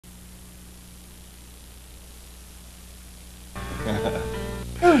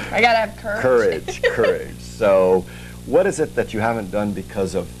I gotta have courage. Courage. So, what is it that you haven't done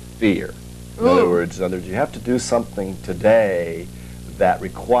because of fear? In other words, you have to do something today that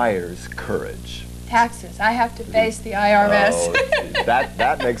requires courage. Taxes. I have to face the IRS. Oh,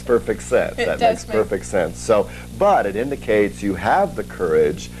 that makes perfect sense. That makes perfect sense. So, but it indicates you have the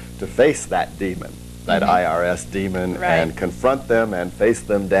courage to face that demon, that IRS demon, and confront them and face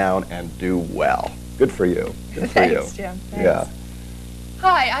them down and do well. Good for you. Good for you. Thanks, Jim. Thanks. Yeah.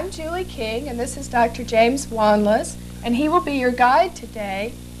 Hi, I'm Julie King, and this is Dr. James Wanless, and he will be your guide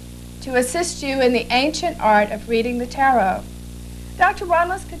today to assist you in the ancient art of reading the tarot. Dr.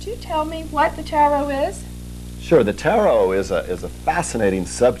 Wanless, could you tell me what the tarot is? Sure. The tarot is a fascinating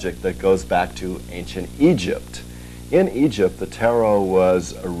subject that goes back to ancient Egypt. In Egypt, the tarot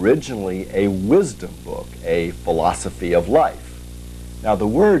was originally a wisdom book, a philosophy of life. Now, the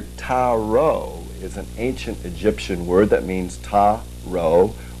word tarot is an ancient Egyptian word that means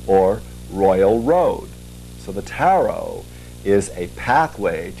ta-ro, or royal road. So the tarot is a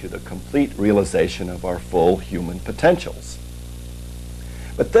pathway to the complete realization of our full human potentials.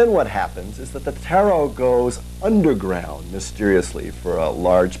 But then what happens is that the tarot goes underground mysteriously for a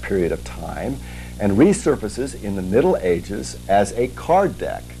large period of time and resurfaces in the Middle Ages as a card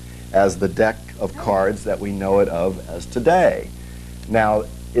deck, as the deck of cards that we know it of as today. Now,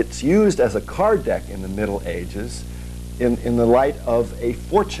 it's used as a card deck in the Middle Ages in the light of a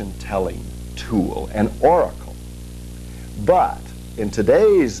fortune-telling tool, an oracle. But in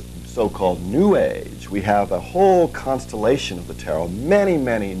today's so-called New Age, we have a whole constellation of the tarot, many,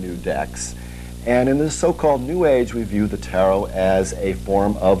 many new decks. And in this so-called New Age, we view the tarot as a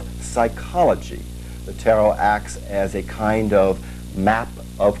form of psychology. The tarot acts as a kind of map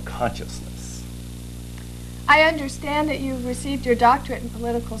of consciousness. I understand that you received your doctorate in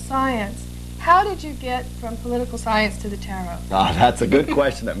political science. How did you get from political science to the tarot? That's a good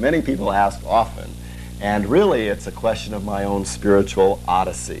question that many people ask often. And really, it's a question of my own spiritual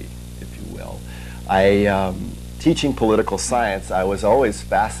odyssey, if you will. Teaching political science, I was always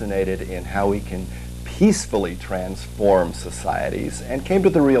fascinated in how we can peacefully transform societies, and came to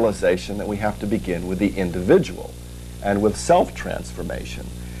the realization that we have to begin with the individual and with self-transformation.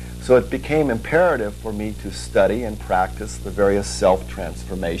 So it became imperative for me to study and practice the various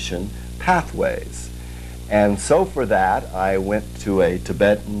self-transformation pathways. And so for that, I went to a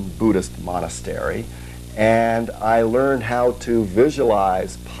Tibetan Buddhist monastery, and I learned how to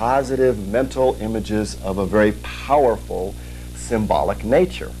visualize positive mental images of a very powerful symbolic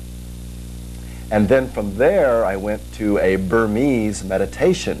nature. And then from there, I went to a Burmese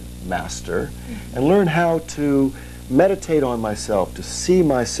meditation master and learned how to meditate on myself, to see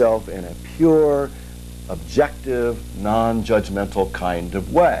myself in a pure, objective, non-judgmental kind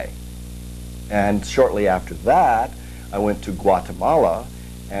of way. And shortly after that, I went to Guatemala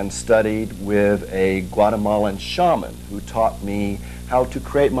and studied with a Guatemalan shaman who taught me how to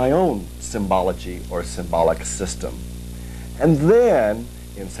create my own symbology or symbolic system. And then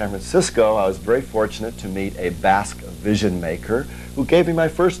in San Francisco, I was very fortunate to meet a Basque vision maker who gave me my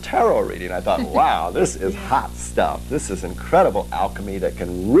first tarot reading. I thought, wow, this is hot stuff. This is incredible alchemy that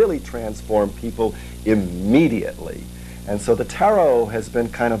can really transform people immediately. And so the tarot has been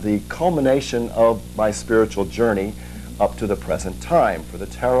kind of the culmination of my spiritual journey up to the present time. For the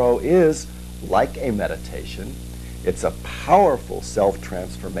tarot is like a meditation. It's a powerful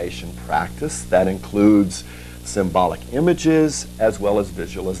self-transformation practice that includes symbolic images as well as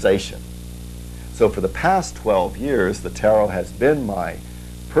visualization. So for the past 12 years, the tarot has been my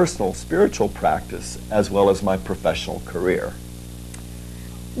personal spiritual practice as well as my professional career.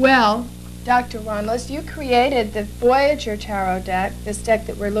 Well, Dr. Wanless, you created the Voyager Tarot deck, this deck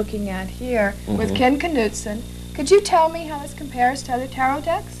that we're looking at here, with Ken Knudsen. Could you tell me how this compares to other tarot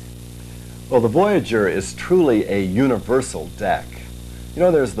decks? Well, the Voyager is truly a universal deck. You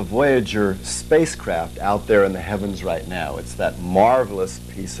know, there's the Voyager spacecraft out there in the heavens right now. It's that marvelous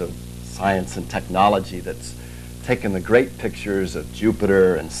piece of science and technology that's taken the great pictures of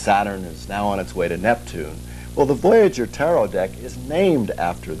Jupiter and Saturn and is now on its way to Neptune. Well, the Voyager Tarot deck is named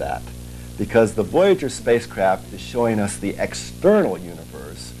after that, because the Voyager spacecraft is showing us the external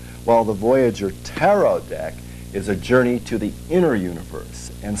universe, while the Voyager Tarot deck is a journey to the inner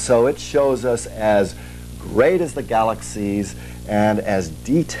universe. And so it shows us as great as the galaxies and as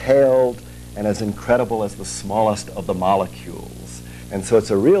detailed and as incredible as the smallest of the molecules. And so it's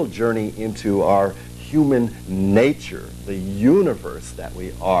a real journey into our human nature, the universe that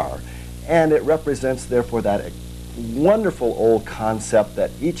we are. And it represents, therefore, that wonderful old concept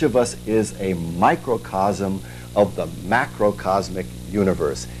that each of us is a microcosm of the macrocosmic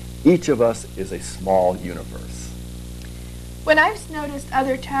universe. Each of us is a small universe. When I've noticed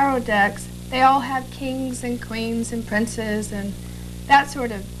other tarot decks, they all have kings and queens and princes and that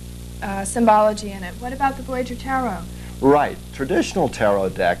sort of symbology in it. What about the Voyager Tarot? Right. Traditional tarot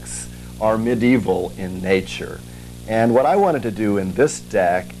decks are medieval in nature. And what I wanted to do in this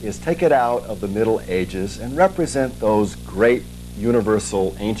deck is take it out of the Middle Ages and represent those great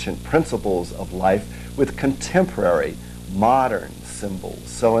universal ancient principles of life with contemporary, modern symbols.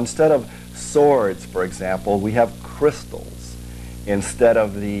 So instead of swords, for example, we have crystals. Instead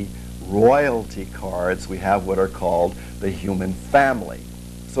of the royalty cards, we have what are called the human family.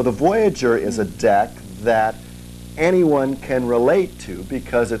 So the Voyager is a deck that anyone can relate to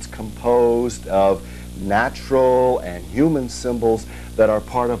because it's composed of natural and human symbols that are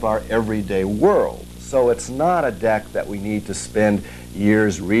part of our everyday world. So it's not a deck that we need to spend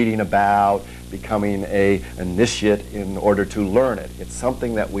years reading about, becoming an initiate in order to learn it. It's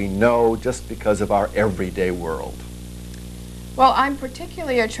something that we know just because of our everyday world. Well, I'm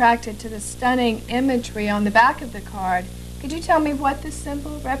particularly attracted to the stunning imagery on the back of the card. Could you tell me what this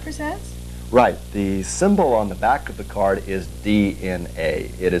symbol represents? Right. The symbol on the back of the card is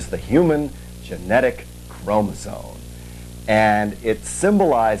DNA. It is the human genetic chromosome. And it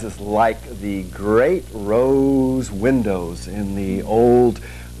symbolizes, like the great rose windows in the old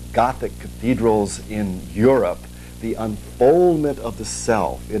Gothic cathedrals in Europe, the unfoldment of the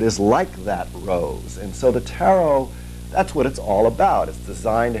self. It is like that rose. And so the tarot, that's what it's all about. It's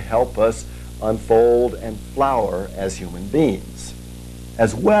designed to help us unfold and flower as human beings.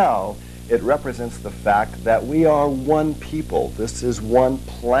 As well, it represents the fact that we are one people. This is one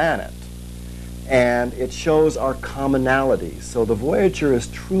planet. And it shows our commonalities. So the Voyager is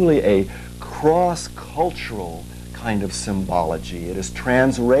truly a cross-cultural kind of symbology. It is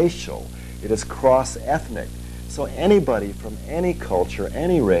transracial. It is cross-ethnic. So anybody from any culture,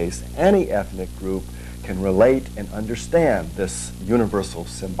 any race, any ethnic group can relate and understand this universal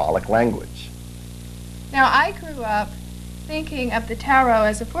symbolic language. Now, I grew up thinking of the tarot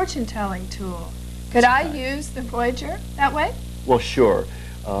as a fortune-telling tool. Could I use the Voyager that way? Well, sure.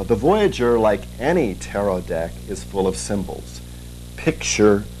 The Voyager, like any tarot deck, is full of symbols.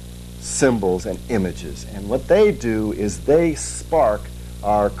 Picture symbols and images. And what they do is they spark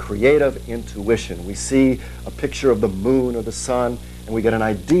our creative intuition. We see a picture of the moon or the sun, and we get an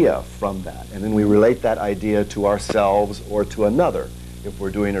idea from that. And then we relate that idea to ourselves or to another if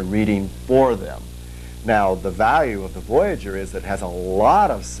we're doing a reading for them. Now, the value of the Voyager is that it has a lot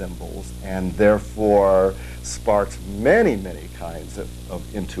of symbols and therefore sparks many, many kinds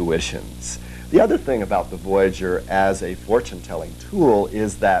of intuitions. The other thing about the Voyager as a fortune-telling tool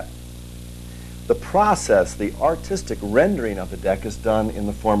is that the process, the artistic rendering of the deck is done in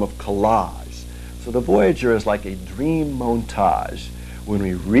the form of collage. So the Voyager is like a dream montage. When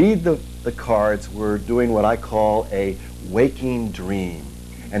we read the cards, we're doing what I call a waking dream.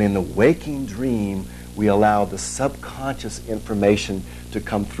 And in the waking dream, we allow the subconscious information to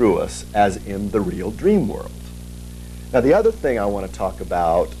come through us as in the real dream world. Now, the other thing I want to talk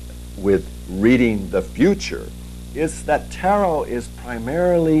about with reading the future is that tarot is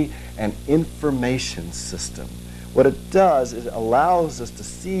primarily an information system. What it does is it allows us to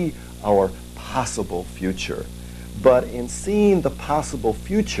see our possible future. But in seeing the possible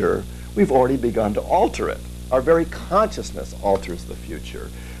future, we've already begun to alter it. Our very consciousness alters the future.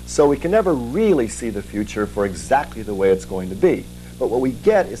 So we can never really see the future for exactly the way it's going to be. But what we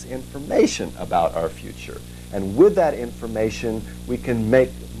get is information about our future. And with that information, we can make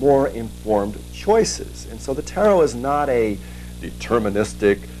more informed choices. And so the tarot is not a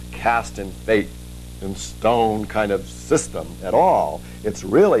deterministic, cast in fate in stone kind of system at all. It's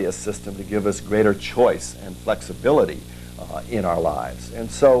really a system to give us greater choice and flexibility in our lives. And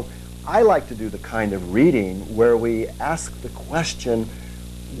so I like to do the kind of reading where we ask the question,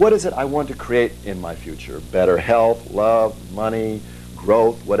 what is it I want to create in my future? Better health, love, money,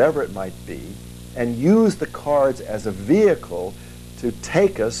 growth, whatever it might be, and use the cards as a vehicle to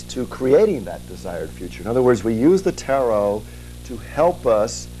take us to creating that desired future. In other words, we use the tarot to help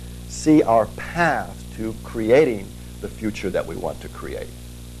us see our path to creating the future that we want to create.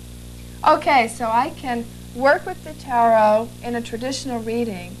 Okay, so I can work with the tarot in a traditional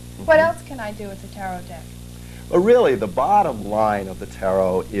reading. What else can I do with the tarot deck? Well, really, the bottom line of the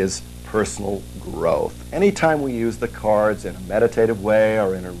tarot is personal growth. Anytime we use the cards in a meditative way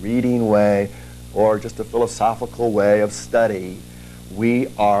or in a reading way or just a philosophical way of study, we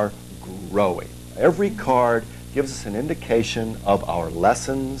are growing. Every card gives us an indication of our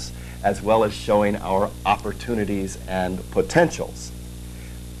lessons as well as showing our opportunities and potentials.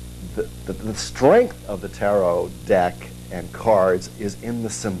 The strength of the tarot deck and cards is in the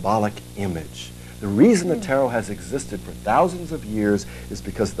symbolic image. The reason the tarot has existed for thousands of years is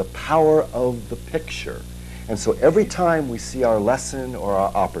because of the power of the picture. And so every time we see our lesson or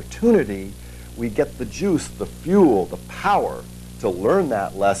our opportunity, we get the juice, the fuel, the power to learn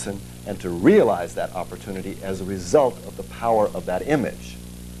that lesson and to realize that opportunity as a result of the power of that image.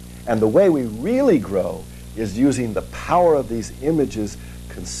 And the way we really grow is using the power of these images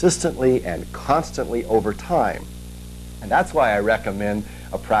consistently and constantly over time. And that's why I recommend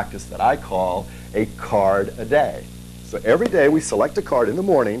a practice that I call a card a day. So every day we select a card in the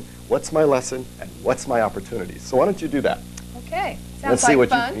morning. What's my lesson and what's my opportunity? So why don't you do that? Okay. Let's see what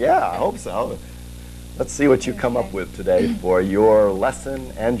fun. Yeah, I hope so. Let's see what you come up with today for your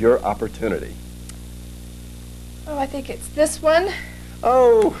lesson and your opportunity. Oh, I think it's this one.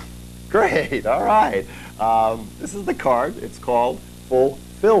 Oh, great. All right. This is the card. It's called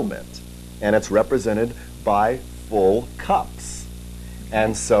Fulfillment, and it's represented by full cups.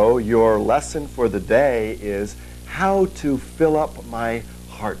 And so your lesson for the day is how to fill up my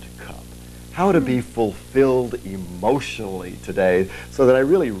heart cup, how to be fulfilled emotionally today so that I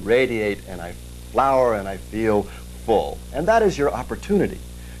really radiate and I flower and I feel full. And that is your opportunity.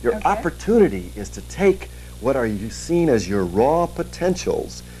 Your opportunity is to take what are you seen as your raw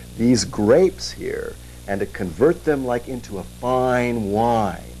potentials, these grapes here, and to convert them like into a fine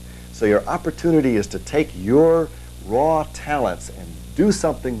wine. So your opportunity is to take your raw talents and do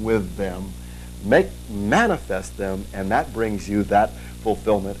something with them, manifest them, and that brings you that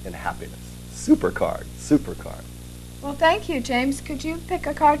fulfillment and happiness. Super card, super card. Well, thank you, James. Could you pick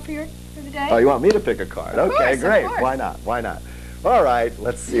a card for the day? Oh, you want me to pick a card? Of Okay, course, great. of course. Why not? Why not? All right,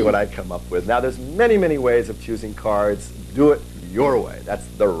 let's see what I come up with. Now, there's many, many ways of choosing cards. Do it your way. That's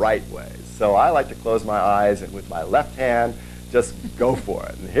the right way. So I like to close my eyes and with my left hand, just go for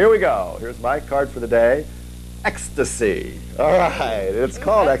it. And here we go. Here's my card for the day. Ecstasy. All right, it's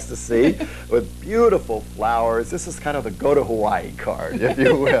called Ecstasy with beautiful flowers. This is kind of the go to Hawaii card, if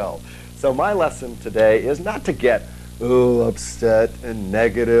you will. So my lesson today is not to get upset and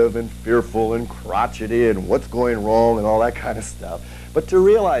negative and fearful and crotchety and what's going wrong and all that kind of stuff, but to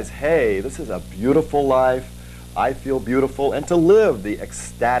realize, hey, this is a beautiful life. I feel beautiful, and to live the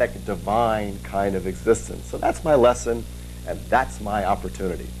ecstatic, divine kind of existence. So that's my lesson, and that's my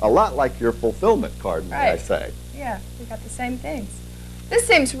opportunity. A lot like your fulfillment card, may I say. Yeah, we got the same things. This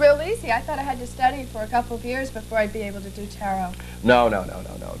seems real easy. I thought I had to study for a couple of years before I'd be able to do tarot. No.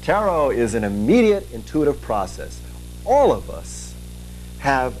 Tarot is an immediate, intuitive process. All of us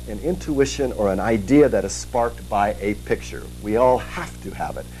have an intuition or an idea that is sparked by a picture. We all have to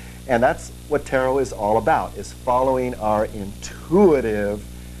have it. And that's what tarot is all about, is following our intuitive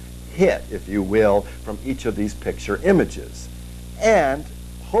hit, if you will, from each of these picture images. And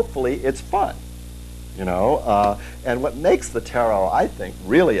hopefully it's fun, you know. And what makes the tarot, I think,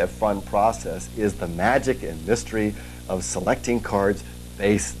 really a fun process is the magic and mystery of selecting cards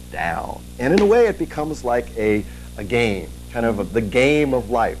face down. And in a way, it becomes like a game, kind of the game of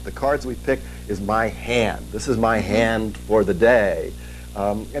life. The cards we pick is my hand. This is my hand for the day.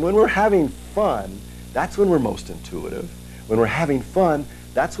 And when we're having fun, that's when we're most intuitive. When we're having fun,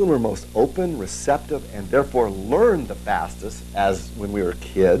 that's when we're most open, receptive, and therefore learn the fastest, as when we were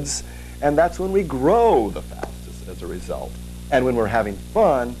kids. And that's when we grow the fastest as a result. And when we're having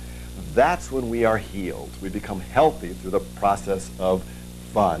fun, that's when we are healed. We become healthy through the process of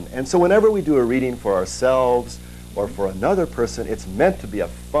fun. And so whenever we do a reading for ourselves or for another person, it's meant to be a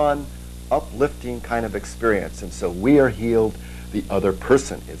fun, uplifting kind of experience. And so we are healed, the other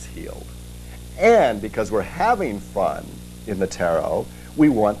person is healed. And because we're having fun in the tarot, we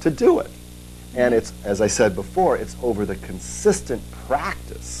want to do it. And it's, as I said before, it's over the consistent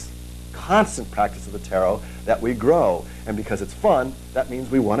practice, constant practice of the tarot that we grow. And because it's fun, that means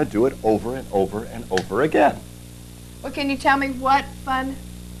we want to do it over and over and over again. Well, can you tell me what fun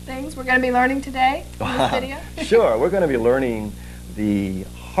things we're going to be learning today in this video? Sure. We're going to be learning the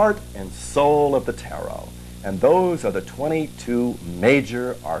heart and soul of the tarot. And those are the 22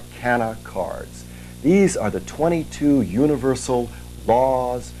 major arcana cards. These are the 22 universal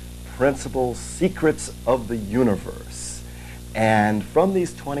laws, principles, secrets of the universe. And from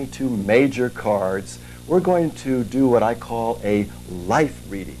these 22 major cards, we're going to do what I call a life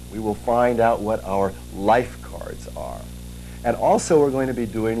reading. We will find out what our life cards are. And also we're going to be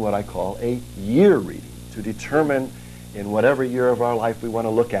doing what I call a year reading to determine in whatever year of our life we want to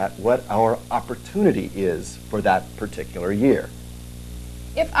look at what our opportunity is for that particular year.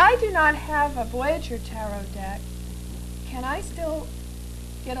 If I do not have a Voyager Tarot deck, can I still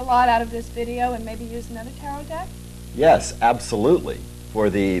get a lot out of this video and maybe use another tarot deck? Yes, absolutely. For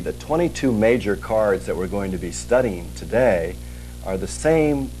the 22 major cards that we're going to be studying today, are the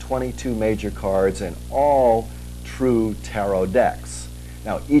same 22 major cards in all true tarot decks.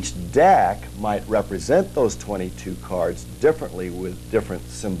 Now, each deck might represent those 22 cards differently with different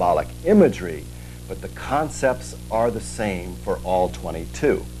symbolic imagery, but the concepts are the same for all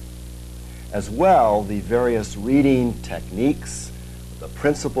 22. As well, the various reading techniques, the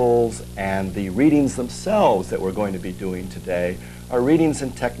principles, and the readings themselves that we're going to be doing today are readings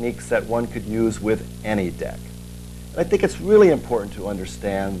and techniques that one could use with any deck. And I think it's really important to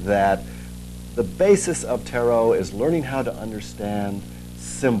understand that the basis of tarot is learning how to understand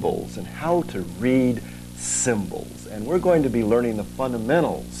symbols and how to read symbols. And we're going to be learning the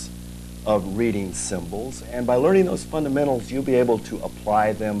fundamentals of reading symbols. And by learning those fundamentals, you'll be able to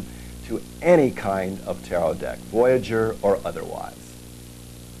apply them to any kind of tarot deck, Voyager or otherwise.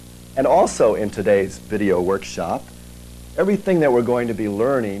 And also in today's video workshop, everything that we're going to be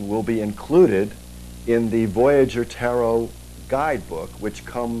learning will be included in the Voyager Tarot guidebook, which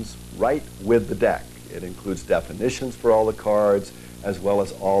comes right with the deck. It includes definitions for all the cards, as well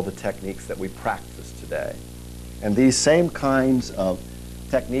as all the techniques that we practice today. And these same kinds of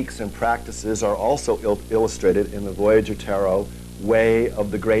techniques and practices are also illustrated in the Voyager Tarot Way of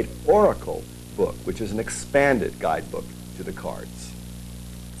the Great Oracle book, which is an expanded guidebook to the cards.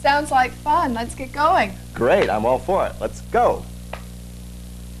 Sounds like fun. Let's get going. Great, I'm all for it. Let's go.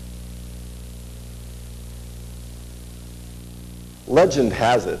 Legend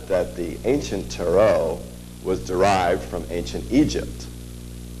has it that the ancient tarot was derived from ancient Egypt.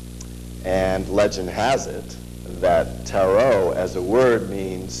 And legend has it that tarot as a word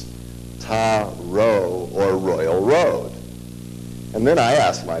means ta-ro, or royal road. And then I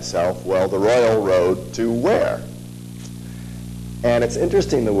asked myself, well, the royal road to where? And it's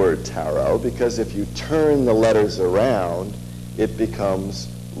interesting, the word tarot, because if you turn the letters around, it becomes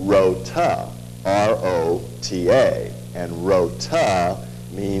rota, R-O-T-A. And rota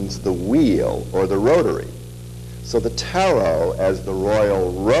means the wheel or the rotary. So the tarot, as the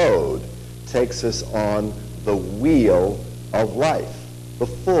royal road, takes us on the wheel of life, the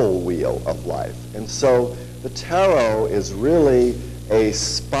full wheel of life. And so the tarot is really a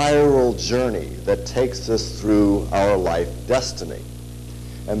spiral journey that takes us through our life destiny.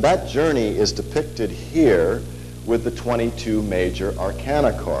 And that journey is depicted here with the 22 major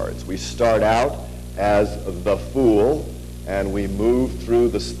arcana cards. We start out as the Fool, and we move through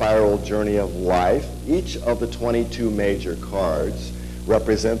the spiral journey of life. Each of the 22 major cards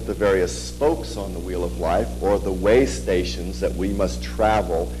represent the various spokes on the wheel of life, or the way stations that we must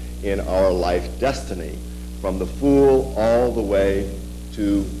travel in our life destiny, from the Fool all the way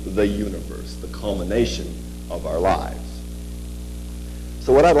to the universe, the culmination of our lives.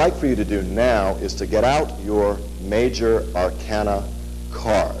 So what I'd like for you to do now is to get out your major arcana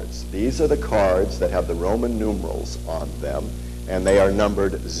cards. These are the cards that have the Roman numerals on them, and they are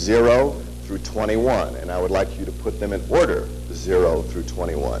numbered 0 through 21, and I would like you to put them in order, 0 through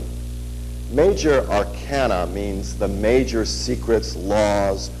 21. Major arcana means the major secrets,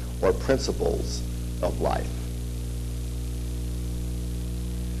 laws, or principles of life.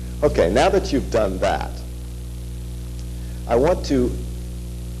 Okay, now that you've done that, I want to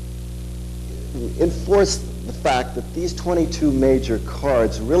enforce the fact that these 22 major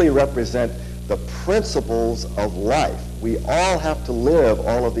cards really represent the principles of life. We all have to live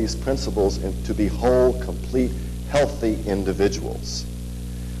all of these principles to be whole, complete, healthy individuals.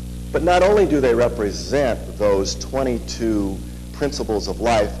 But not only do they represent those 22 principles of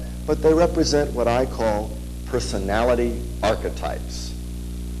life, but they represent what I call personality archetypes.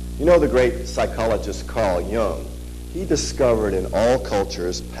 You know the great psychologist Carl Jung? He discovered in all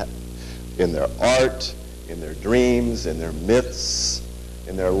cultures, in their art, in their dreams, in their myths,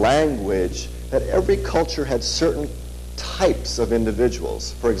 in their language, that every culture had certain types of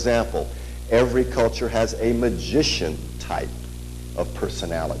individuals. For example, every culture has a magician type of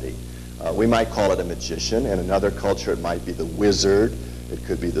personality. We might call it a magician. In another culture, it might be the wizard. It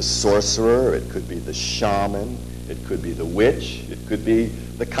could be the sorcerer. It could be the shaman. It could be the witch. It could be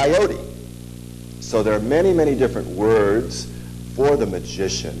the coyote. So there are many, many different words for the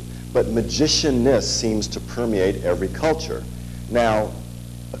magician, but magicianness seems to permeate every culture. Now,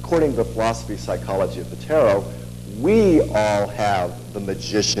 according to the philosophy psychology of the tarot, we all have the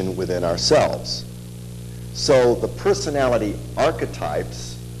magician within ourselves. So the personality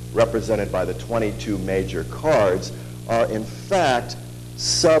archetypes, represented by the 22 major cards, are in fact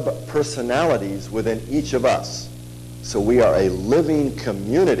sub-personalities within each of us. So we are a living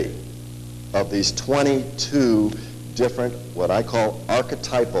community of these 22 different, what I call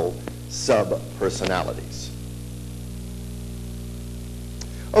archetypal sub-personalities.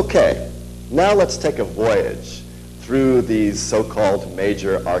 Okay, now let's take a voyage through through these so-called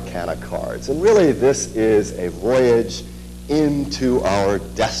major arcana cards. And really, this is a voyage into our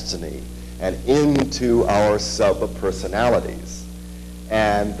destiny and into our sub-personalities.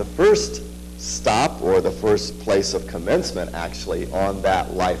 And the first stop, or the first place of commencement, actually, on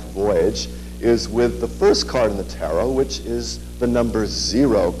that life voyage is with the first card in the tarot, which is the number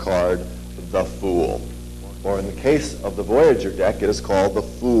 0 card, the Fool. Or in the case of the Voyager deck, it is called the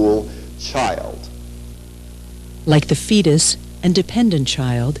Fool Child. Like the fetus and dependent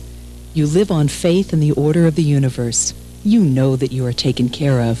child, you live on faith in the order of the universe. You know that you are taken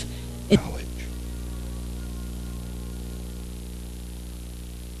care of. Knowledge.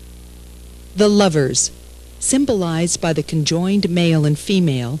 The Lovers, symbolized by the conjoined male and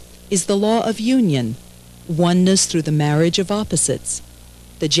female, is the law of union, oneness through the marriage of opposites.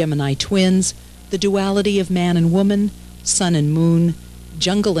 The Gemini twins, the duality of man and woman, sun and moon,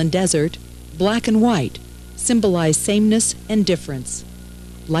 jungle and desert, black and white, symbolize sameness and difference.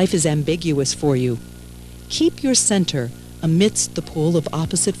 Life is ambiguous for you. Keep your center amidst the pull of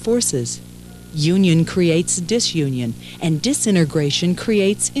opposite forces. Union creates disunion, and disintegration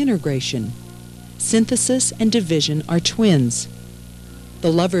creates integration. Synthesis and division are twins.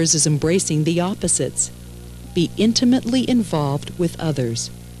 The Lovers is embracing the opposites. Be intimately involved with others,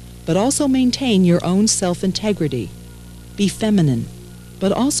 but also maintain your own self-integrity. Be feminine,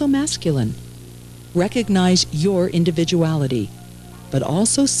 but also masculine. Recognize your individuality, but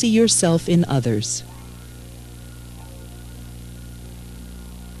also see yourself in others.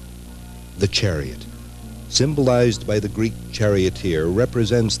 The Chariot, symbolized by the Greek charioteer,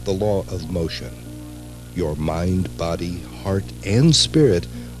 represents the law of motion. Your mind, body, heart, and spirit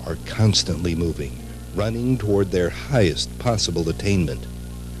are constantly moving, running toward their highest possible attainment.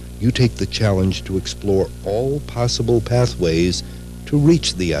 You take the challenge to explore all possible pathways to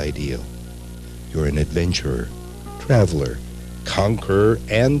reach the ideal. You're an adventurer, traveler, conqueror,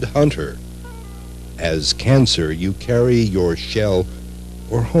 and hunter. As Cancer, you carry your shell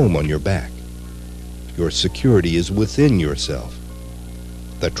or home on your back. Your security is within yourself.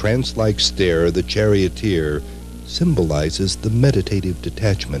 The trance-like stare, the charioteer, symbolizes the meditative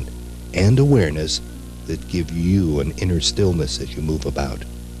detachment and awareness that give you an inner stillness as you move about.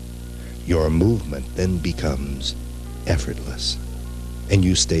 Your movement then becomes effortless, and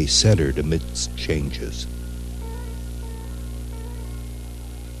you stay centered amidst changes.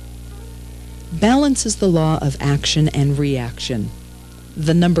 Balance is the law of action and reaction.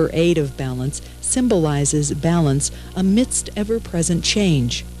 The number 8 of balance symbolizes balance amidst ever-present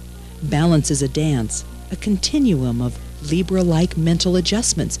change. Balance is a dance, a continuum of Libra-like mental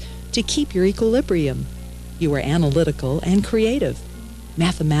adjustments to keep your equilibrium. You are analytical and creative,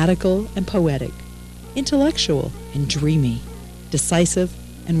 mathematical and poetic, intellectual and dreamy, decisive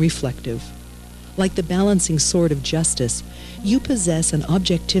and reflective. Like the balancing sword of justice, you possess an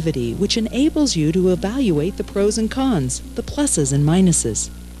objectivity which enables you to evaluate the pros and cons, the pluses and minuses.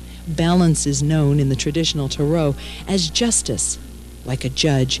 Balance is known in the traditional tarot as justice. Like a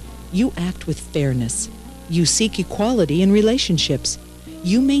judge, you act with fairness. You seek equality in relationships.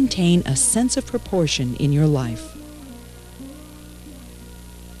 You maintain a sense of proportion in your life.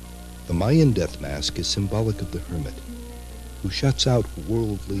 The Mayan death mask is symbolic of the hermit, who shuts out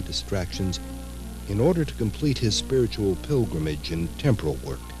worldly distractions in order to complete his spiritual pilgrimage and temporal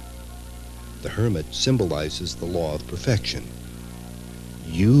work. The hermit symbolizes the law of perfection.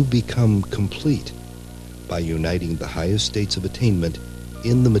 You become complete by uniting the highest states of attainment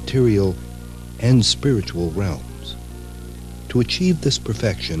in the material and spiritual realms. To achieve this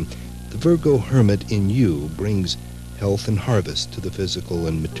perfection, the Virgo hermit in you brings health and harvest to the physical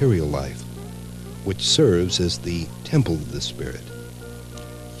and material life, which serves as the temple of the spirit.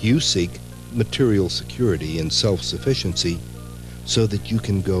 You seek material security and self-sufficiency so that you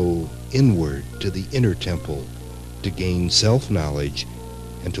can go inward to the inner temple to gain self-knowledge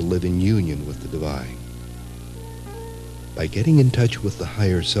and to live in union with the divine. By getting in touch with the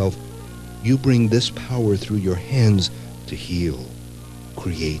higher self, you bring this power through your hands to heal,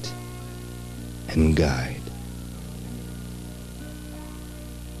 create, and guide.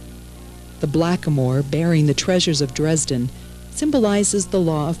 The blackamoor, bearing the treasures of Dresden, symbolizes the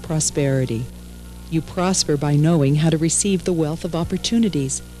law of prosperity. You prosper by knowing how to receive the wealth of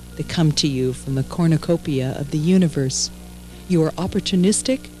opportunities that come to you from the cornucopia of the universe. You are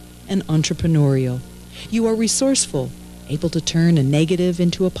opportunistic and entrepreneurial. You are resourceful, able to turn a negative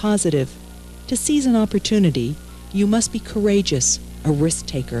into a positive. To seize an opportunity, you must be courageous, a risk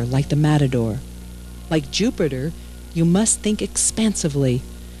taker like the matador. Like Jupiter, you must think expansively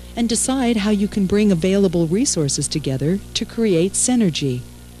and decide how you can bring available resources together to create synergy.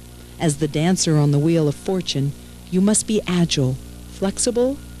 As the dancer on the wheel of fortune, You must be agile,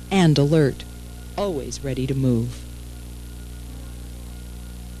 flexible, and alert, always ready to move.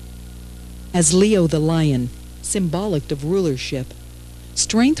 As Leo the lion, symbolic of rulership,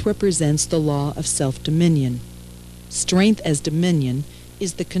 strength represents the law of self-dominion. Strength as dominion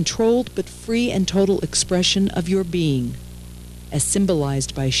is the controlled but free and total expression of your being. As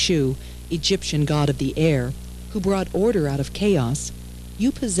symbolized by Shu, Egyptian god of the air, who brought order out of chaos,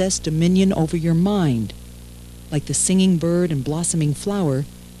 you possess dominion over your mind. Like the singing bird and blossoming flower,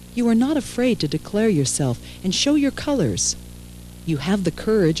 you are not afraid to declare yourself and show your colors. You have the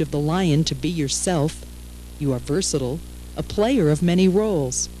courage of the lion to be yourself. You are versatile, a player of many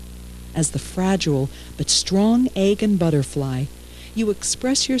roles. As the fragile but strong egg and butterfly, you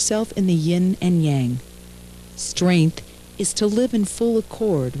express yourself in the yin and yang. Strength is to live in full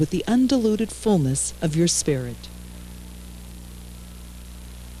accord with the undiluted fullness of your spirit.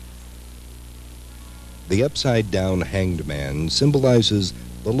 The upside-down hanged man symbolizes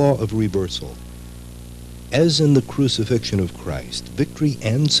the law of reversal. As in the crucifixion of Christ, victory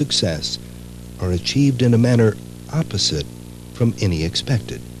and success are achieved in a manner opposite from any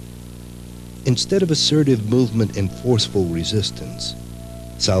expected. Instead of assertive movement and forceful resistance,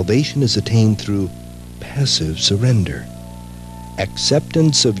 salvation is attained through passive surrender.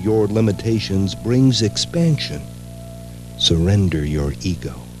 Acceptance of your limitations brings expansion. Surrender your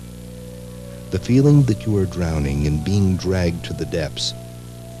ego. The feeling that you are drowning and being dragged to the depths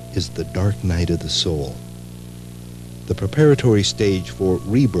is the dark night of the soul, the preparatory stage for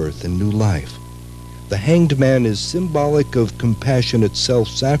rebirth and new life. The hanged man is symbolic of compassionate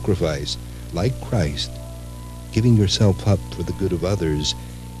self-sacrifice. Like Christ, giving yourself up for the good of others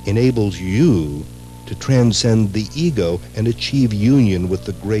enables you to transcend the ego and achieve union with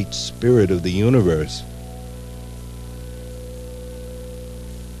the great spirit of the universe.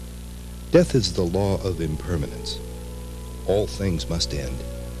 Death is the law of impermanence. All things must end.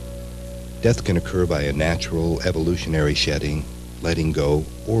 Death can occur by a natural evolutionary shedding, letting go,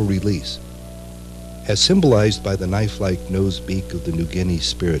 or release. As symbolized by the knife-like nose beak of the New Guinea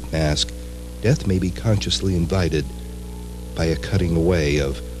spirit mask, death may be consciously invited by a cutting away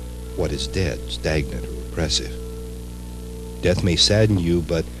of what is dead, stagnant, or oppressive. Death may sadden you,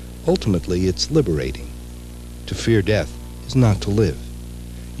 but ultimately it's liberating. To fear death is not to live.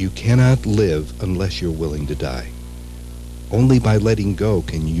 You cannot live unless you're willing to die. Only by letting go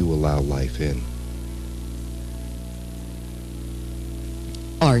can you allow life in.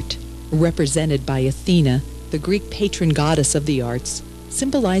 Art, represented by Athena, the Greek patron goddess of the arts,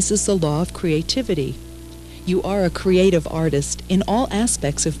 symbolizes the law of creativity. You are a creative artist in all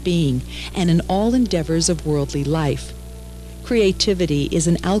aspects of being and in all endeavors of worldly life. Creativity is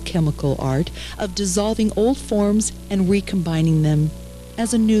an alchemical art of dissolving old forms and recombining them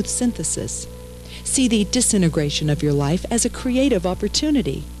as a new synthesis. See the disintegration of your life as a creative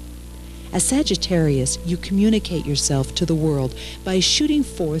opportunity. As Sagittarius, you communicate yourself to the world by shooting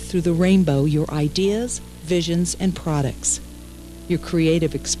forth through the rainbow your ideas, visions, and products. Your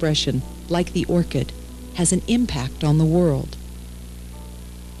creative expression, like the orchid, has an impact on the world.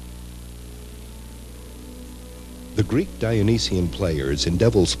 The Greek Dionysian players in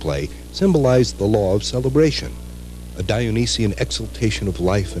Devil's Play symbolized the law of celebration, a Dionysian exaltation of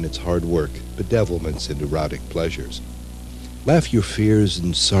life and its hard work, bedevilments and erotic pleasures. Laugh your fears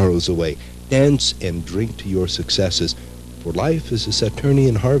and sorrows away, dance and drink to your successes, for life is a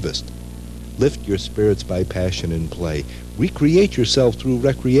Saturnian harvest. Lift your spirits by passion and play. Recreate yourself through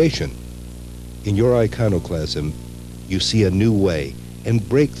recreation. In your iconoclasm, you see a new way and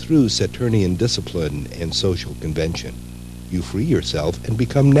break through Saturnian discipline and social convention. You free yourself and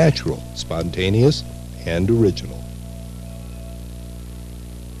become natural, spontaneous, and original.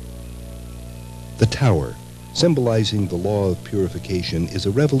 The Tower, symbolizing the law of purification, is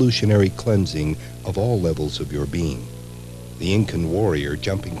a revolutionary cleansing of all levels of your being. The Incan warrior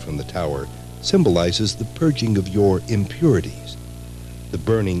jumping from the tower symbolizes the purging of your impurities. The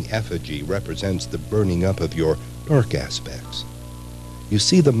burning effigy represents the burning up of your dark aspects. You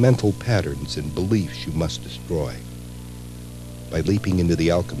see the mental patterns and beliefs you must destroy. By leaping into the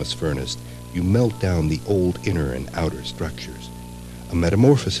alchemist's furnace, you melt down the old inner and outer structures. A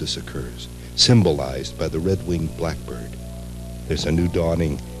metamorphosis occurs, symbolized by the red-winged blackbird. There's a new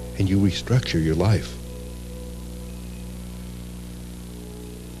dawning, and you restructure your life.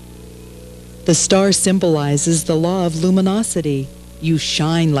 The star symbolizes the law of luminosity. You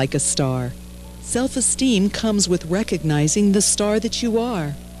shine like a star. Self-esteem comes with recognizing the star that you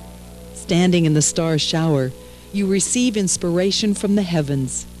are. Standing in the star shower, you receive inspiration from the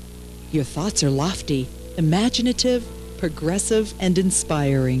heavens. Your thoughts are lofty, imaginative, progressive, and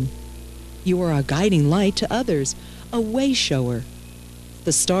inspiring. You are a guiding light to others, a way shower.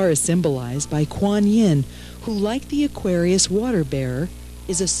 The star is symbolized by Kuan Yin, who, like the Aquarius water bearer,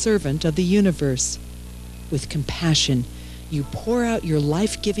 is a servant of the universe. With compassion, you pour out your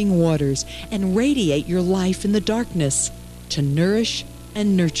life-giving waters and radiate your life in the darkness to nourish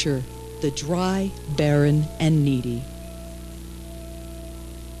and nurture the dry, barren, and needy.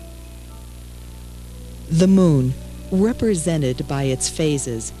 The moon, represented by its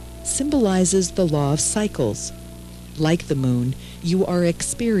phases, symbolizes the law of cycles. Like the moon, you are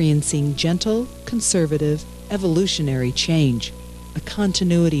experiencing gentle, conservative, evolutionary change, a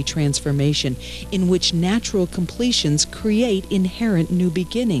continuity transformation in which natural completions create inherent new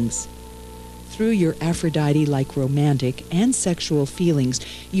beginnings. Through your Aphrodite-like romantic and sexual feelings,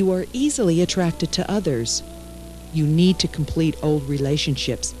 you are easily attracted to others. You need to complete old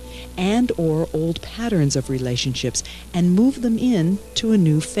relationships and/or old patterns of relationships and move them into a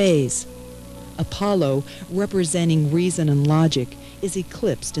new phase. Apollo, representing reason and logic, is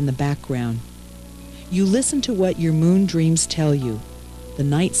eclipsed in the background. You listen to what your moon dreams tell you. The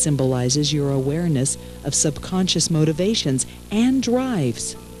night symbolizes your awareness of subconscious motivations and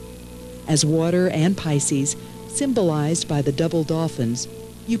drives. As water and Pisces, symbolized by the double dolphins,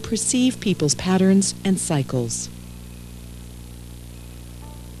 you perceive people's patterns and cycles.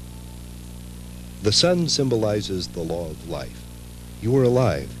 The sun symbolizes the law of life. You are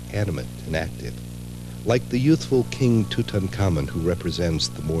alive, animate, and active. Like the youthful King Tutankhamun, who represents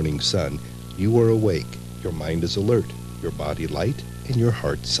the morning sun, you are awake, your mind is alert, your body light, and your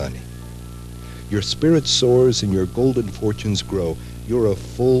heart sunny. Your spirit soars and your golden fortunes grow. You're a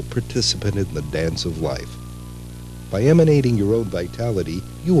full participant in the dance of life. By emanating your own vitality,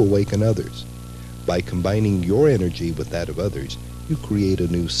 you awaken others. By combining your energy with that of others, you create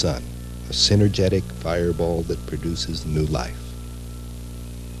a new sun, a synergetic fireball that produces new life.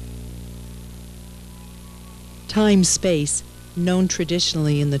 Time-space, known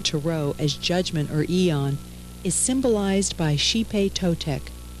traditionally in the Tarot as judgment or eon, is symbolized by Xipe Totec,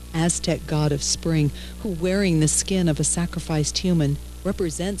 Aztec god of spring, who, wearing the skin of a sacrificed human,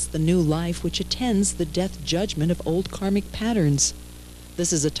 represents the new life which attends the death judgment of old karmic patterns.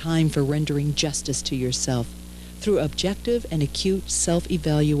 This is a time for rendering justice to yourself through objective and acute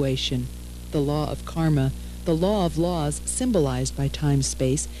self-evaluation. The law of karma, the law of laws symbolized by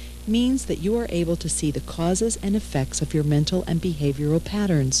time-space, means that you are able to see the causes and effects of your mental and behavioral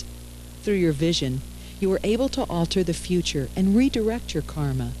patterns. Through your vision, you are able to alter the future and redirect your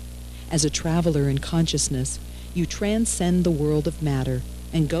karma. As a traveler in consciousness, you transcend the world of matter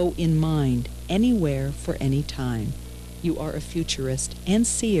and go in mind anywhere for any time. You are a futurist and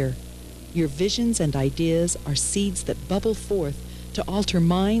seer. Your visions and ideas are seeds that bubble forth to alter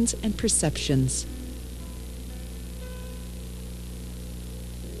minds and perceptions.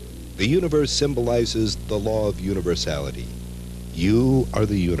 The universe symbolizes the law of universality. You are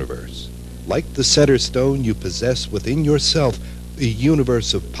the universe. Like the center stone, you possess within yourself a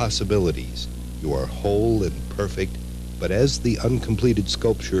universe of possibilities. You are whole and perfect, but as the uncompleted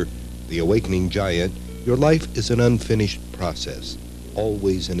sculpture, the awakening giant, your life is an unfinished process.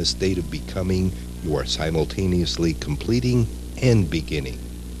 Always in a state of becoming, you are simultaneously completing and beginning.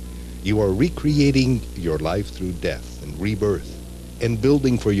 You are recreating your life through death and rebirth, and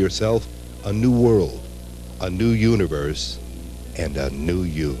building for yourself a new world, a new universe, and a new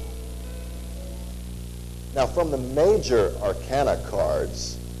you. Now, from the major Arcana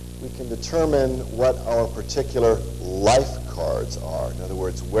cards, we can determine what our particular life cards are. In other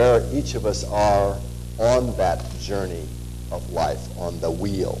words, where each of us are on that journey of life, on the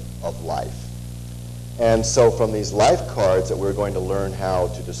wheel of life. And so from these life cards that we're going to learn how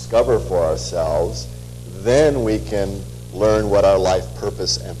to discover for ourselves, then we can learn what our life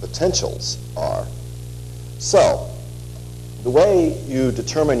purpose and potentials are. So, the way you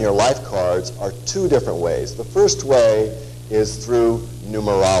determine your life cards are two different ways. The first way is through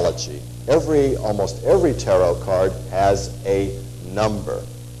numerology. Almost every tarot card has a number.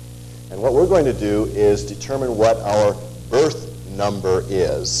 And what we're going to do is determine what our birth number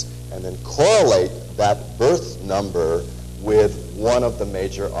is, and then correlate that birth number with one of the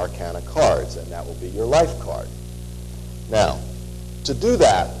major Arcana cards, and that will be your life card. Now, to do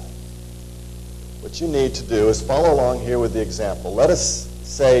that, what you need to do is follow along here with the example. Let us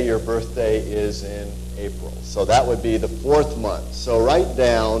say your birthday is in April. So that would be the 4th month. So write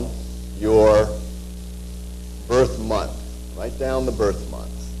down your birth month. Write down the birth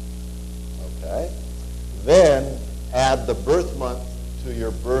month. Okay? Then add the birth month to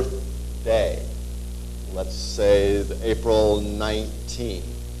your birthday. Let's say April 19.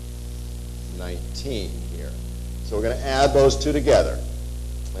 19 here. So we're going to add those two together.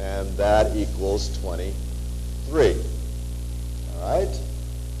 And that equals 23. All right?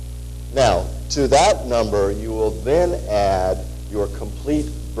 Now, to that number, you will then add your complete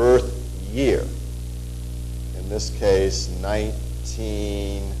birth year. In this case,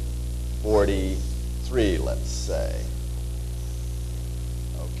 1943, let's say.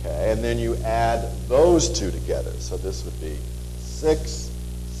 Okay, and then you add those two together. So this would be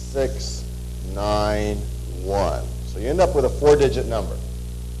 6691. So you end up with a 4-digit number.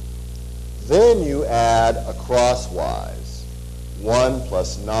 Then you add a crosswise, 1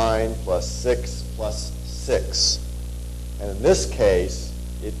 plus 9 plus 6 plus 6. And in this case,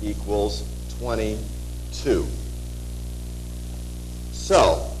 it equals 22.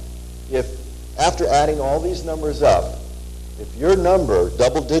 So, if after adding all these numbers up, if your number,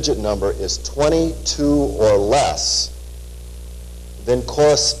 double-digit number, is 22 or less, then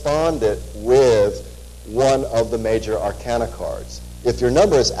correspond it with one of the major arcana cards. If your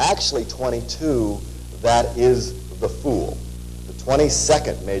number is actually 22, that is the Fool. The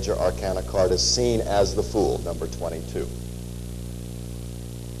 22nd major arcana card is seen as the Fool, number 22.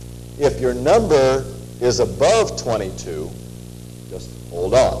 If your number is above 22, just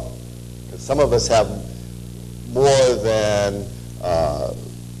hold on. Because some of us have more than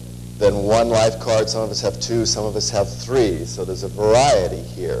one life card. Some of us have 2. Some of us have 3. So there's a variety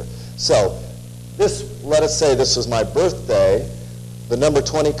here. So this, let us say this was my birthday. The number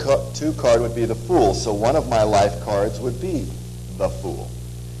 22 card would be the Fool. So one of my life cards would be the Fool.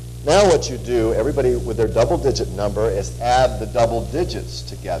 Now what you do, everybody with their double-digit number, is add the double digits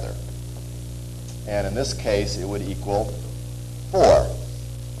together. And in this case, it would equal 4.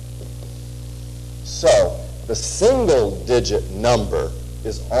 So the single-digit number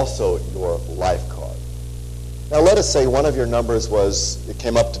is also your life card. Now let us say one of your numbers it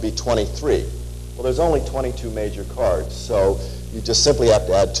came up to be 23. Well, there's only 22 major cards, so you just simply have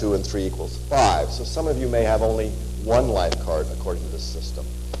to add 2 and 3 equals 5. So some of you may have only one life card according to this system.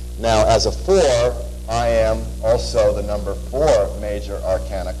 Now, as a 4, I am also the number 4 major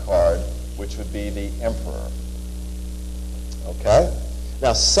arcana card, which would be the Emperor. Okay?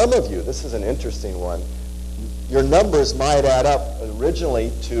 Now, some of you, this is an interesting one, your numbers might add up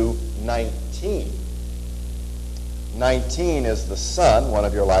originally to 19. 19 is the Sun, one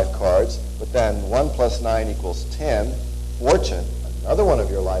of your life cards, but then 1 plus 9 equals 10. Fortune, another one of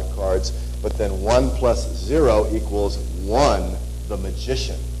your life cards, but then 1 plus 0 equals 1, the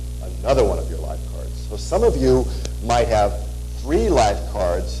Magician, another one of your life cards. So some of you might have 3 life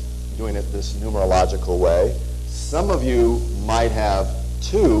cards doing it this numerological way. Some of you might have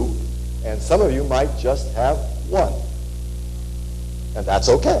 2, and some of you might just have 1. And that's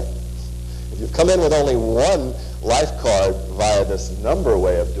okay. If you've come in with only 1 life card via this number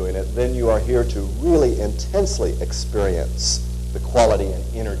way of doing it, then you are here to really intensely experience the quality and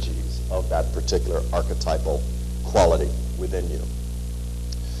energies of that particular archetypal quality within you.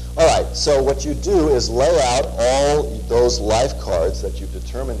 All right, so what you do is lay out all those life cards that you've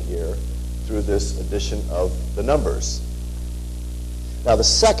determined here through this addition of the numbers. Now the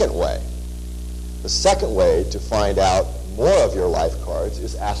second way to find out more of your life cards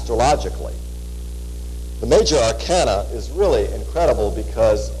is astrologically. The major arcana is really incredible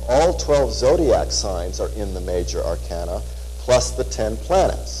because all 12 zodiac signs are in the major arcana, plus the 10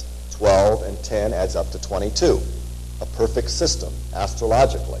 planets. 12 and 10 adds up to 22. A perfect system,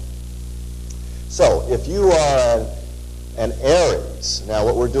 astrologically. So, if you are an Aries, now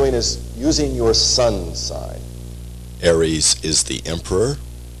what we're doing is using your sun sign. Aries is the Emperor.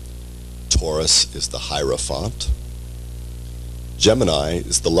 Taurus is the Hierophant. Gemini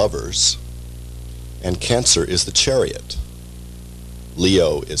is the Lovers. And Cancer is the Chariot.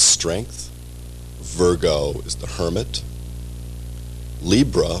 Leo is Strength. Virgo is the Hermit.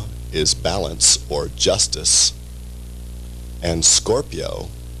 Libra is Balance or Justice. And Scorpio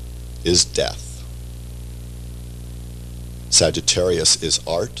is Death. Sagittarius is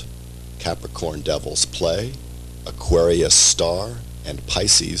Art. Capricorn Devil's Play. Aquarius Star. And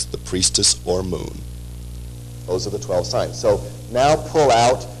Pisces the Priestess or Moon. Those are the 12 signs. So now pull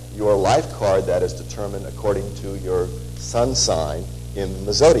out your life card that is determined according to your sun sign in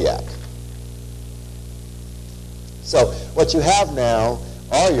the zodiac. So what you have now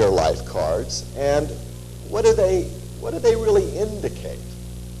are your life cards, and what do they really indicate?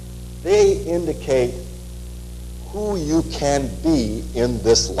 They indicate who you can be in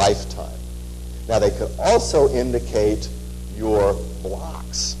this lifetime. Now they could also indicate your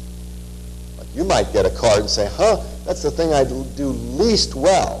blocks. Like you might get a card and say, that's the thing I do least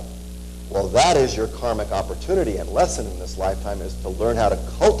well. Well, that is your karmic opportunity and lesson in this lifetime, is to learn how to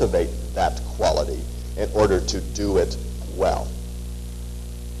cultivate that quality in order to do it well.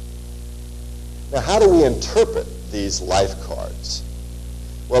 Now, how do we interpret these life cards?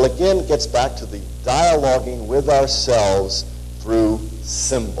 Well, again, it gets back to the dialoguing with ourselves through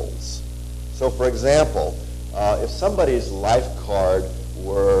symbols. So, for example, if somebody's life card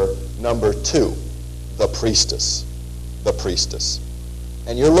were number 2, the priestess,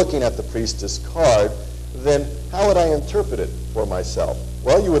 and you're looking at the priestess card, then how would I interpret it for myself?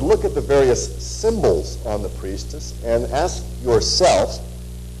 Well, you would look at the various symbols on the priestess and ask yourself,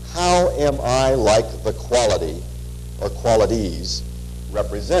 how am I like the quality or qualities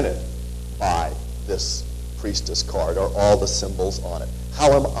represented by this priestess card or all the symbols on it?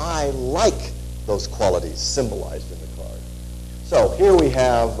 How am I like those qualities symbolized in the card? So here we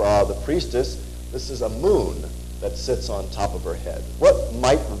have the priestess. This is a moon that sits on top of her head. What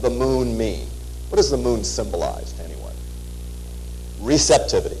might the moon mean? What does the moon symbolize to anyone?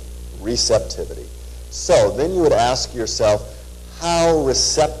 Receptivity. Receptivity. So then you would ask yourself, how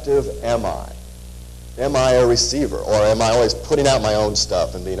receptive am I? Am I a receiver? Or am I always putting out my own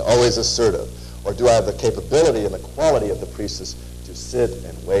stuff and being always assertive? Or do I have the capability and the quality of the priestess to sit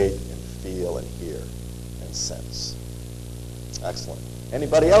and wait and feel and hear and sense? Excellent.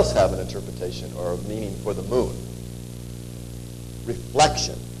 Anybody else have an interpretation or a meaning for the moon?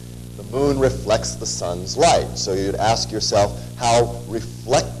 Reflection. The moon reflects the sun's light. So you'd ask yourself, how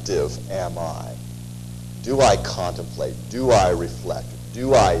reflective am I? Do I contemplate? Do I reflect?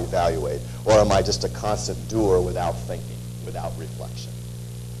 Do I evaluate? Or am I just a constant doer without thinking, without reflection?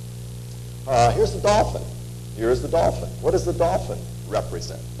 Here's the dolphin. Here's the dolphin. What does the dolphin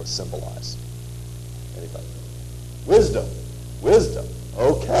represent or symbolize? Anybody? Wisdom. Wisdom.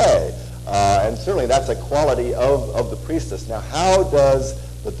 Okay. And certainly that's a quality of the priestess. Now, how does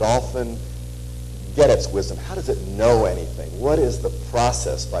the dolphin get its wisdom? How does it know anything? What is the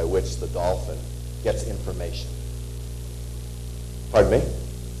process by which the dolphin gets information? Pardon me?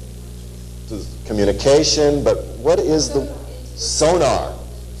 This is communication, but what is the sonar?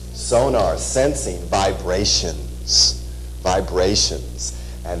 Sonar, sensing, vibrations. Vibrations.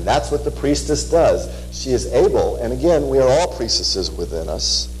 And that's what the priestess does. She is able, and again, we are all priestesses within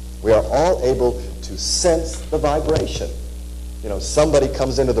us. We are all able to sense the vibration. You know, somebody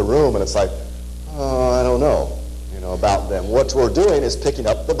comes into the room and it's like, oh, I don't know, about them. What we're doing is picking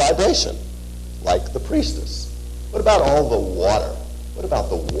up the vibration, like the priestess. What about all the water? What about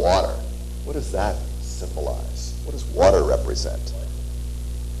the water? What does that symbolize? What does water represent?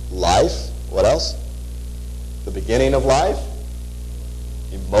 Life. What else? The beginning of life.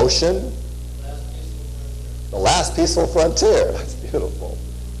 Emotion. The last peaceful frontier. That's beautiful.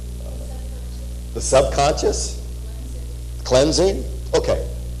 The subconscious. Cleansing. Okay.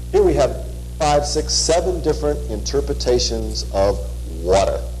 Here we have 5, 6, 7 different interpretations of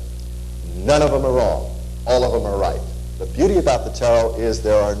water. None of them are wrong. All of them are right. The beauty about the tarot is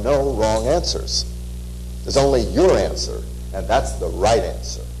there are no wrong answers. There's only your answer, and that's the right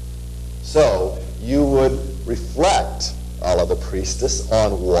answer. So you would reflect, a la the priestess,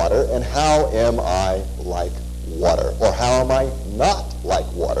 on water, and how am I like water? Or how am I not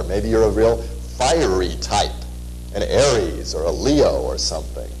like water? Maybe you're a real fiery type, an Aries or a Leo or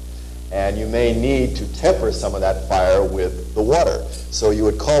something. And you may need to temper some of that fire with the water. So you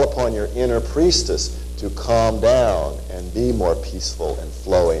would call upon your inner priestess to calm down and be more peaceful and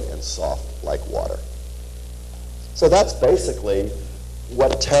flowing and soft like water. So that's basically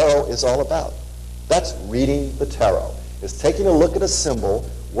what tarot is all about. That's reading the tarot. It's taking a look at a symbol,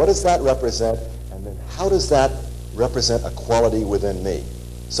 what does that represent, and then how does that represent a quality within me?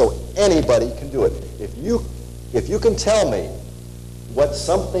 So anybody can do it. If you can tell me what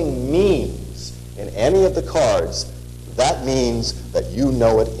something means in any of the cards, that means that you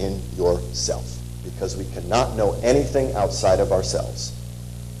know it in yourself, because we cannot know anything outside of ourselves.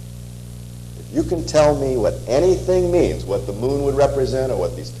 If you can tell me what anything means, what the moon would represent, or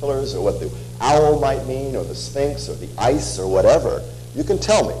what these pillars, or what the owl might mean, or the sphinx, or the ice, or whatever, you can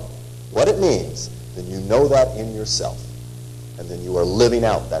tell me what it means, then you know that in yourself. And then you are living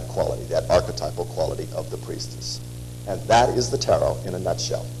out that quality, that archetypal quality of the priestess. And that is the tarot in a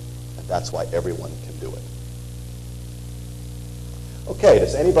nutshell. And that's why everyone can do it. Okay,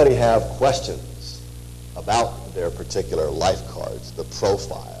 does anybody have questions about their particular life cards, the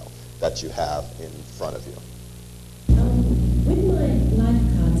profile that you have in front of you? With my life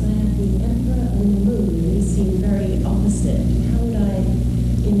cards, I have the Emperor and the Moon, and these seem very opposite. How would I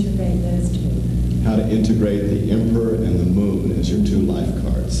integrate those two? How to integrate the Emperor and the Moon as your 2 life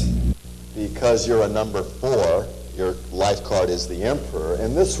cards. Because you're a number 4, your life card is the Emperor,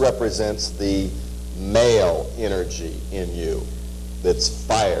 and this represents the male energy in you. That's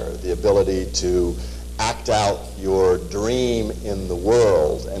fire, the ability to act out your dream in the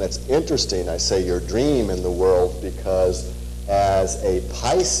world. And it's interesting, I say your dream in the world, because as a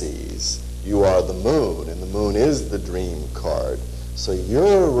Pisces, you are the moon, and the moon is the dream card. So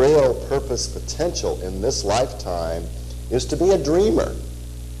your real purpose potential in this lifetime is to be a dreamer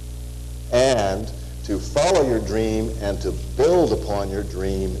and to follow your dream and to build upon your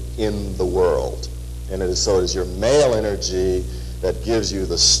dream in the world. And so it is your male energy that gives you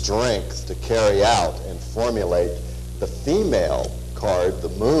the strength to carry out and formulate the female card, the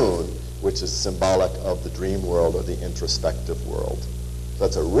moon, which is symbolic of the dream world or the introspective world. So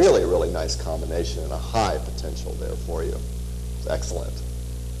that's a really, really nice combination and a high potential there for you. It's excellent.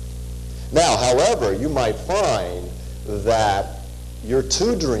 Now, however, you might find that you're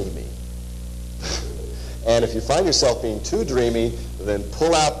too dreamy. And if you find yourself being too dreamy, then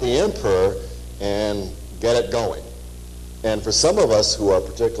pull out the Emperor and get it going. And for some of us who are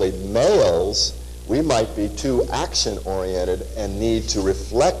particularly males, we might be too action-oriented and need to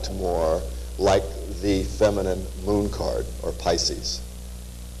reflect more like the feminine moon card, or Pisces.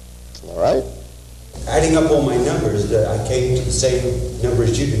 All right? Adding up all my numbers, I came to the same number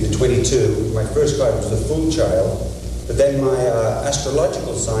as you did, the 22. My first card was the Fool Child, but then my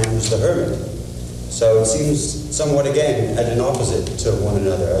astrological sign was the Hermit. So it seems somewhat, again, at an opposite to one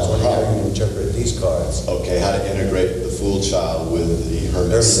another. I was wondering how you interpret these cards. Okay, how to integrate the Fool Child with the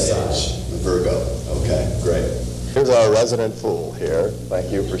Hermit Sage, the Virgo. Okay, great. Here's our resident Fool here.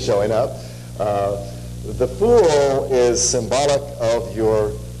 Thank you for showing up. The Fool is symbolic of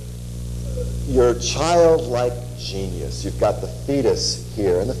your childlike genius. You've got the fetus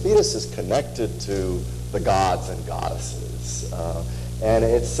here, and the fetus is connected to the gods and goddesses. And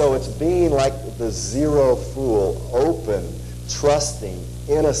it's being like the zero Fool, open, trusting,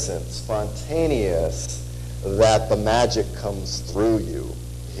 innocent, spontaneous, that the magic comes through you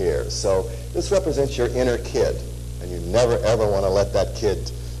here. So this represents your inner kid, and you never ever want to let that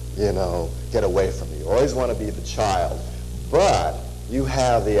kid, get away from you. You always want to be the child. But you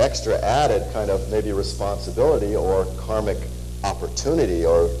have the extra added kind of maybe responsibility or karmic opportunity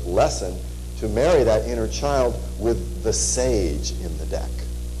or lesson to marry that inner child with the sage in the deck.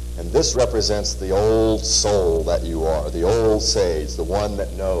 And this represents the old soul that you are, the old sage, the one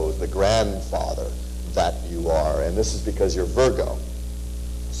that knows, the grandfather that you are. And this is because you're Virgo.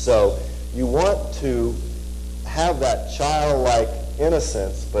 So you want to have that childlike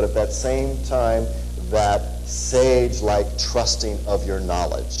innocence, but at that same time, that sage-like trusting of your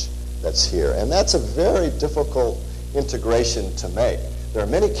knowledge that's here. And that's a very difficult integration to make. There are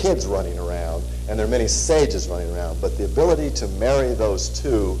many kids running around, and there are many sages running around, but the ability to marry those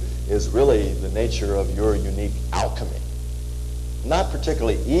two is really the nature of your unique alchemy. Not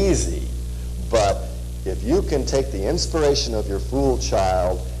particularly easy, but if you can take the inspiration of your Fool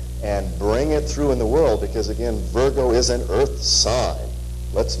Child and bring it through in the world, because again, Virgo is an earth sign.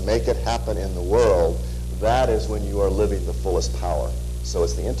 Let's make it happen in the world. That is when you are living the fullest power. So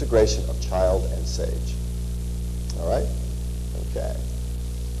it's the integration of child and sage. All right? Okay.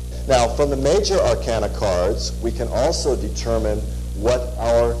 Now, from the major arcana cards, we can also determine what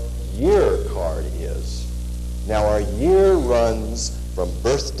our year card is. Now, our year runs from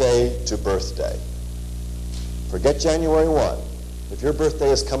birthday to birthday. Forget January 1. If your birthday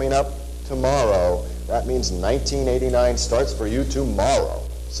is coming up tomorrow, that means 1989 starts for you tomorrow.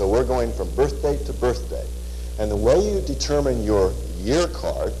 So we're going from birthday to birthday. And the way you determine your year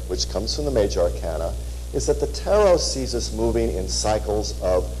card, which comes from the major arcana, is that the tarot sees us moving in cycles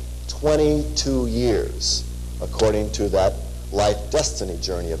of 22 years, according to that life destiny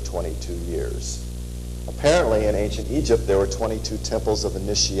journey of 22 years. Apparently, in ancient Egypt, there were 22 temples of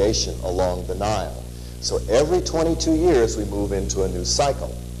initiation along the Nile. So every 22 years, we move into a new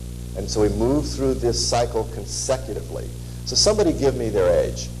cycle. And so we move through this cycle consecutively. So somebody give me their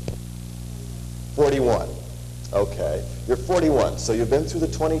age. 41. Okay. You're 41. So you've been through the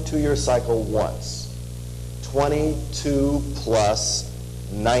 22-year cycle once. 22 plus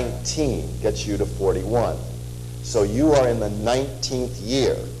 19 gets you to 41. So you are in the 19th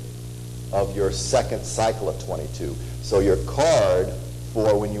year of your second cycle of 22. So your card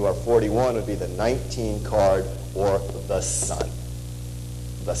for when you are 41 would be the 19 card, or the Sun.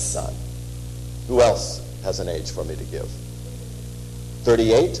 The Sun. Who else has an age for me to give?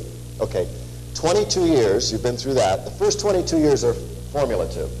 38? Okay. 22 years, you've been through that. The first 22 years are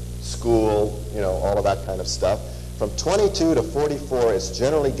formulative. School, all of that kind of stuff. From 22 to 44 is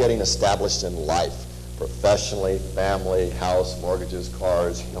generally getting established in life. Professionally, family, house, mortgages,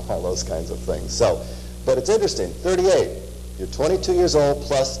 cars, all those kinds of things. So, but it's interesting. 38. You're 22 years old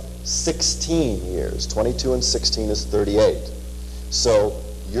plus 16 years. 22 and 16 is 38. So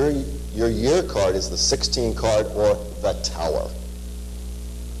Your year card is the 16 card, or the Tower.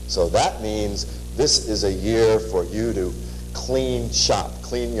 So that means this is a year for you to clean shop,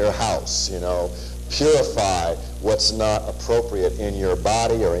 clean your house, you know, purify what's not appropriate in your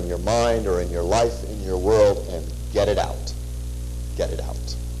body or in your mind or in your life, in your world, and get it out. Get it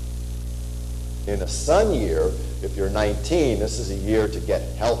out. In a sun year, if you're 19, this is a year to get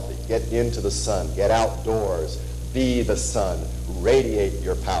healthy, get into the sun, get outdoors, be the sun, radiate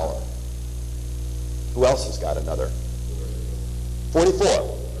your power. Who else has got another?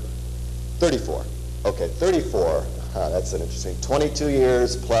 44. 34. Okay, 34. That's an interesting. 22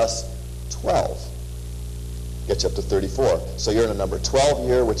 years plus 12. Get you up to 34. So you're in a number 12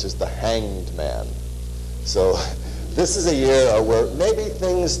 year, which is the Hanged Man. So this is a year where maybe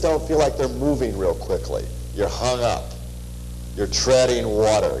things don't feel like they're moving real quickly. You're hung up. You're treading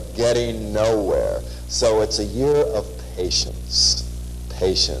water, getting nowhere. So it's a year of patience.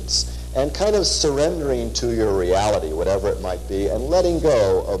 Patience. And kind of surrendering to your reality, whatever it might be, and letting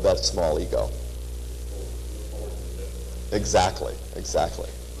go of that small ego. Exactly, exactly.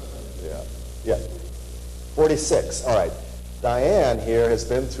 Yeah, yeah. 46, all right. Diane here has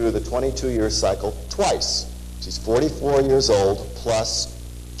been through the 22-year cycle twice. She's 44 years old plus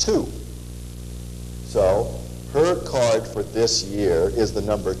 2. So her card for this year is the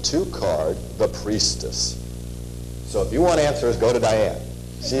number 2 card, the Priestess. So if you want answers, go to Diane.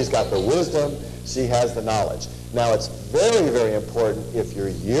 She's got the wisdom, she has the knowledge. Now it's very, very important if your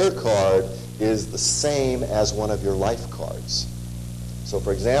year card is the same as one of your life cards. So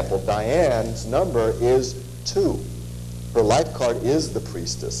for example, Diane's number is 2. Her life card is the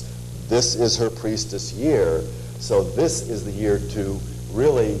Priestess. This is her Priestess year. So this is the year to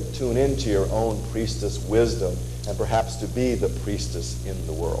really tune into your own Priestess wisdom and perhaps to be the Priestess in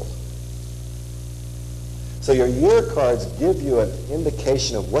the world. So your year cards give you an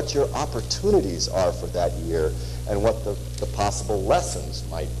indication of what your opportunities are for that year and what the possible lessons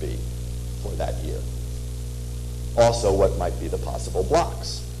might be for that year. Also, what might be the possible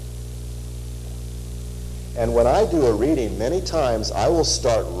blocks. And when I do a reading, many times I will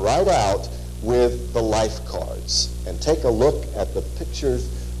start right out with the life cards and take a look at the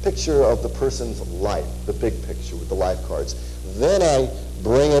picture of the person's life, the big picture with the life cards. Then I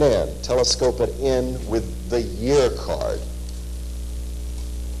bring it in, telescope it in with the year card.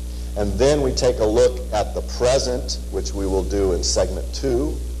 And then we take a look at the present, which we will do in segment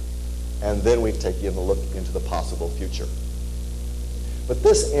 2. And then we give a look into the possible future. But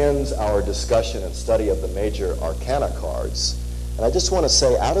this ends our discussion and study of the major arcana cards. And I just want to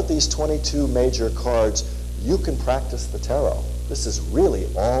say, out of these 22 major cards, you can practice the tarot. This is really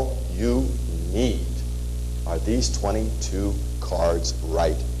all you need, are these 22 cards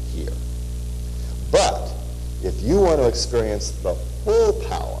right here. But if you want to experience the full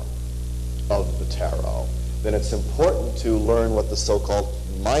power of the tarot, then it's important to learn what the so-called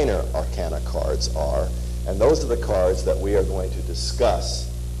minor arcana cards are. And those are the cards that we are going to discuss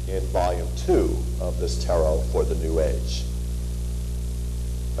in Volume 2 of this Tarot for the New Age.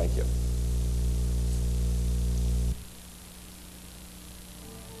 Thank you.